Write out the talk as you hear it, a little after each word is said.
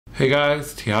Hey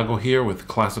guys, Tiago here with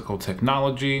Classical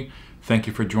Technology. Thank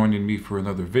you for joining me for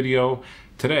another video.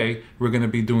 Today, we're going to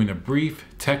be doing a brief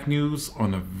tech news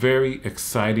on a very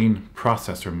exciting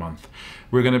processor month.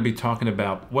 We're going to be talking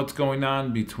about what's going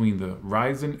on between the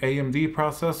Ryzen AMD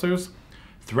processors,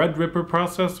 Threadripper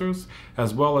processors,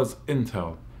 as well as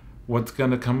Intel. What's going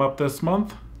to come up this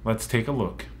month? Let's take a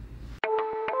look.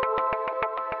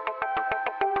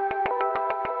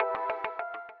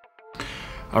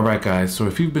 Alright guys, so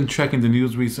if you've been checking the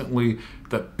news recently,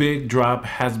 the big drop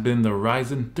has been the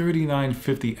Ryzen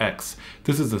 3950x.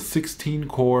 This is a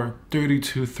 16-core,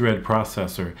 32-thread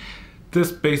processor.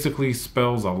 This basically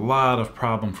spells a lot of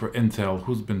problem for Intel,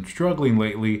 who's been struggling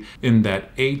lately in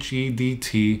that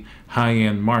HEDT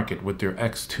high-end market with their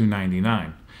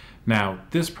X299. Now,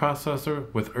 this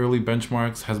processor with early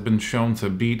benchmarks has been shown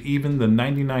to beat even the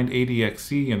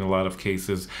 9980XE in a lot of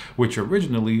cases, which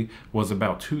originally was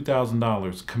about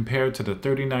 $2,000 compared to the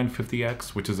 3950X,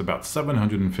 which is about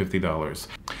 $750.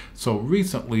 So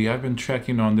recently I've been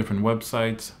checking on different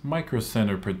websites, Micro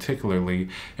Center particularly,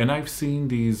 and I've seen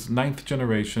these 9th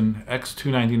generation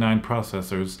X299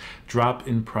 processors drop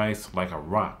in price like a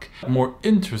rock. More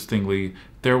interestingly,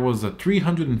 there was a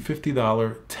 $350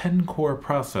 10-core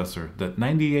processor, the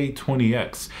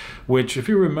 9820X, which if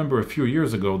you remember a few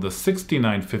years ago, the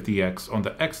 6950X on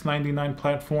the X99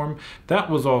 platform, that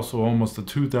was also almost a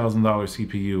 $2,000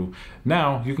 CPU.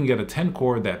 Now you can get a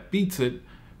 10-core that beats it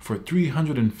for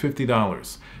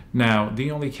 $350. Now,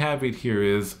 the only caveat here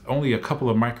is only a couple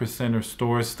of Micro Center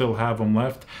stores still have them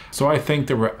left. So I think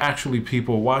there were actually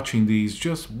people watching these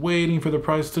just waiting for the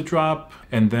price to drop,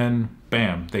 and then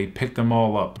bam, they picked them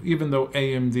all up. Even though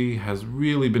AMD has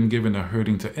really been given a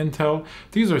hurting to Intel,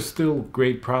 these are still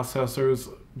great processors.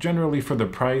 Generally for the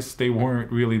price, they weren't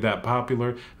really that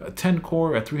popular. A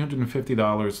 10-core at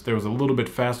 $350. There was a little bit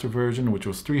faster version, which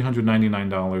was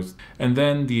 $399. And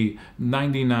then the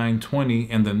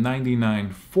 9920 and the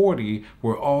 9940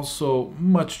 were also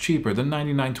much cheaper. The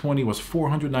 9920 was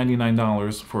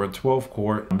 $499 for a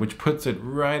 12-core, which puts it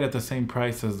right at the same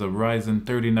price as the Ryzen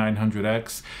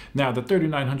 3900X. Now, the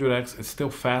 3900X is still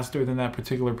faster than that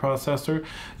particular processor.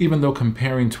 Even though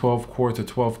comparing 12-core to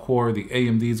 12-core, the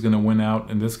AMD is going to win out.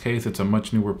 In this case, it's a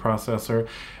much newer processor.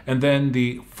 And then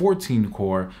the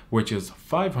 14-core, which is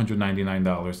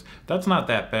 $599, that's not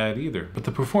that bad either. But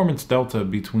the performance delta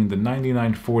between the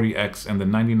 9940X and the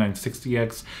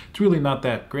 9960X, it's really not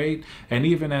that great. And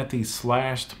even at these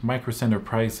slashed Micro Center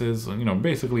prices, you know,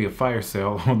 basically a fire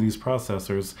sale on these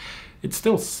processors, it's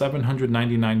still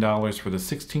 $799 for the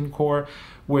 16-core,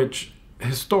 which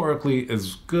historically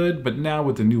is good, but now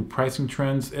with the new pricing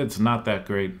trends, it's not that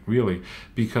great really,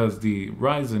 because the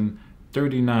Ryzen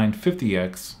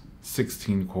 3950X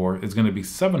 16-core is going to be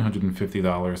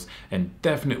 $750 and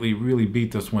definitely really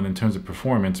beat this one in terms of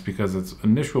performance, because its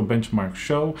initial benchmarks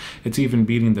show it's even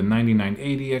beating the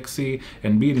 9980XE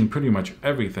and beating pretty much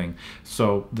everything.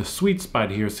 So the sweet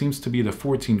spot here seems to be the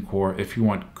 14-core if you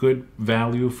want good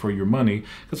value for your money,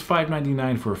 because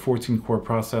 $599 for a 14-core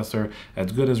processor,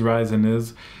 as good as Ryzen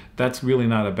is, that's really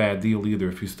not a bad deal either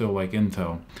if you still like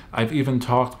Intel. I've even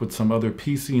talked with some other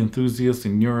PC enthusiasts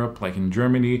in Europe, like in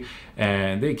Germany,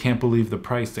 and they can't believe the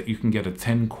price that you can get a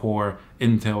 10-core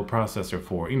Intel processor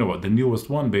for. You know, the newest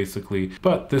one basically.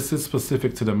 But this is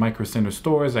specific to the Micro Center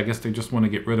stores. I guess they just want to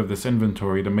get rid of this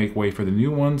inventory to make way for the new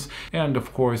ones. And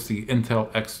of course, the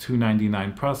Intel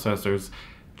X299 processors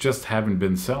just haven't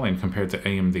been selling compared to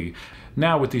AMD.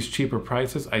 Now with these cheaper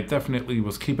prices, I definitely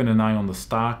was keeping an eye on the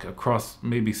stock across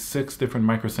maybe 6 different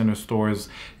Micro Center stores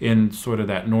in sort of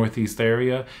that Northeast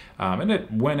area, and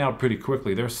it went out pretty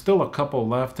quickly. There's still a couple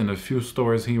left in a few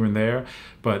stores here and there,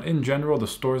 but in general, the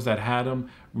stores that had them,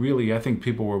 really, I think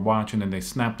people were watching and they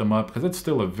snapped them up because it's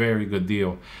still a very good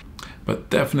deal. But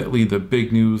definitely the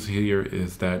big news here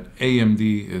is that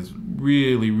AMD is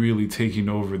really taking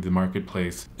over the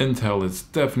marketplace. Intel is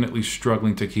definitely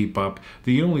struggling to keep up.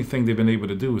 The only thing they've been able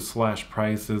to do is slash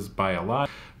prices by a lot.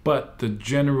 But the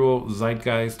general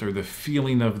zeitgeist, or the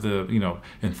feeling of the, you know,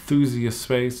 enthusiast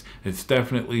space, it's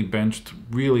definitely benched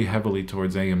really heavily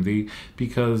towards AMD,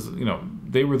 because, you know,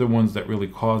 they were the ones that really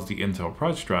caused the Intel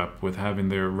price drop with having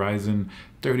their Ryzen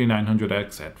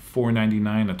 3900X at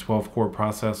 $499, a 12-core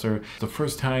processor. The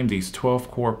first time these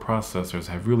 12-core processors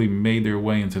have really made their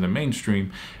way into the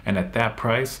mainstream, and at that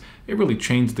price, it really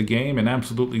changed the game and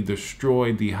absolutely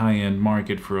destroyed the high-end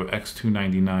market for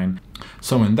X299.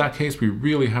 So in that case, we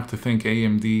really have to thank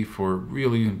AMD for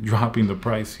really dropping the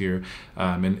price here.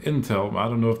 And Intel, I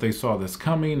don't know if they saw this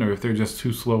coming or if they're just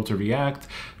too slow to react,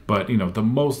 But you know, the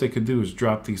most they could do is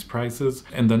drop these prices.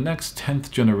 And the next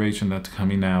 10th generation that's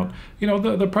coming out, you know,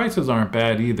 the prices aren't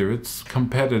bad either. It's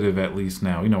competitive at least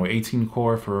now. You know, 18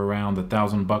 core for around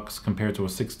 $1,000 compared to a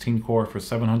 16 core for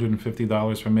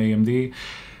 $750 from AMD.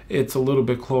 It's a little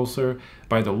bit closer.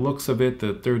 By the looks of it,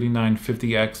 the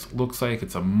 3950X looks like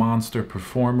it's a monster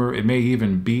performer. It may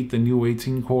even beat the new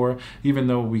 18 core, even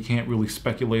though we can't really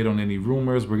speculate on any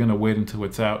rumors. We're gonna wait until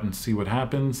it's out and see what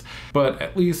happens. But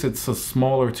at least it's a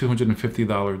smaller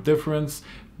 $250 difference,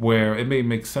 where it may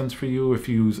make sense for you. If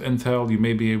you use Intel, you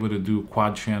may be able to do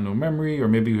quad channel memory, or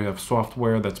maybe you have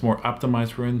software that's more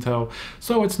optimized for Intel.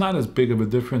 So it's not as big of a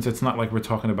difference. It's not like we're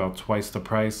talking about twice the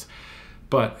price.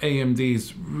 But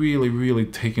AMD's really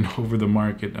taking over the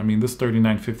market. I mean, this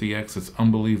 3950X is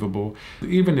unbelievable.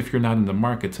 Even if you're not in the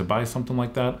market to buy something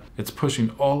like that, it's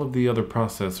pushing all of the other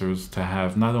processors to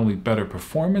have not only better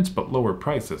performance, but lower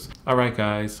prices. All right,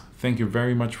 guys. Thank you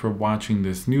very much for watching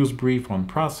this news brief on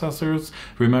processors.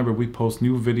 Remember, we post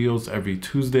new videos every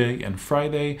Tuesday and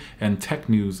Friday, and tech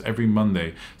news every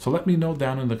Monday. So let me know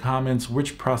down in the comments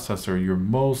which processor you're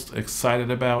most excited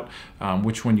about,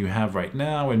 which one you have right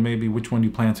now, and maybe which one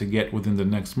you plan to get within the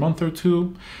next month or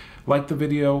two. Like the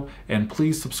video, and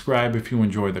please subscribe if you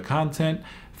enjoy the content.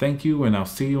 Thank you, and I'll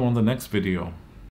see you on the next video.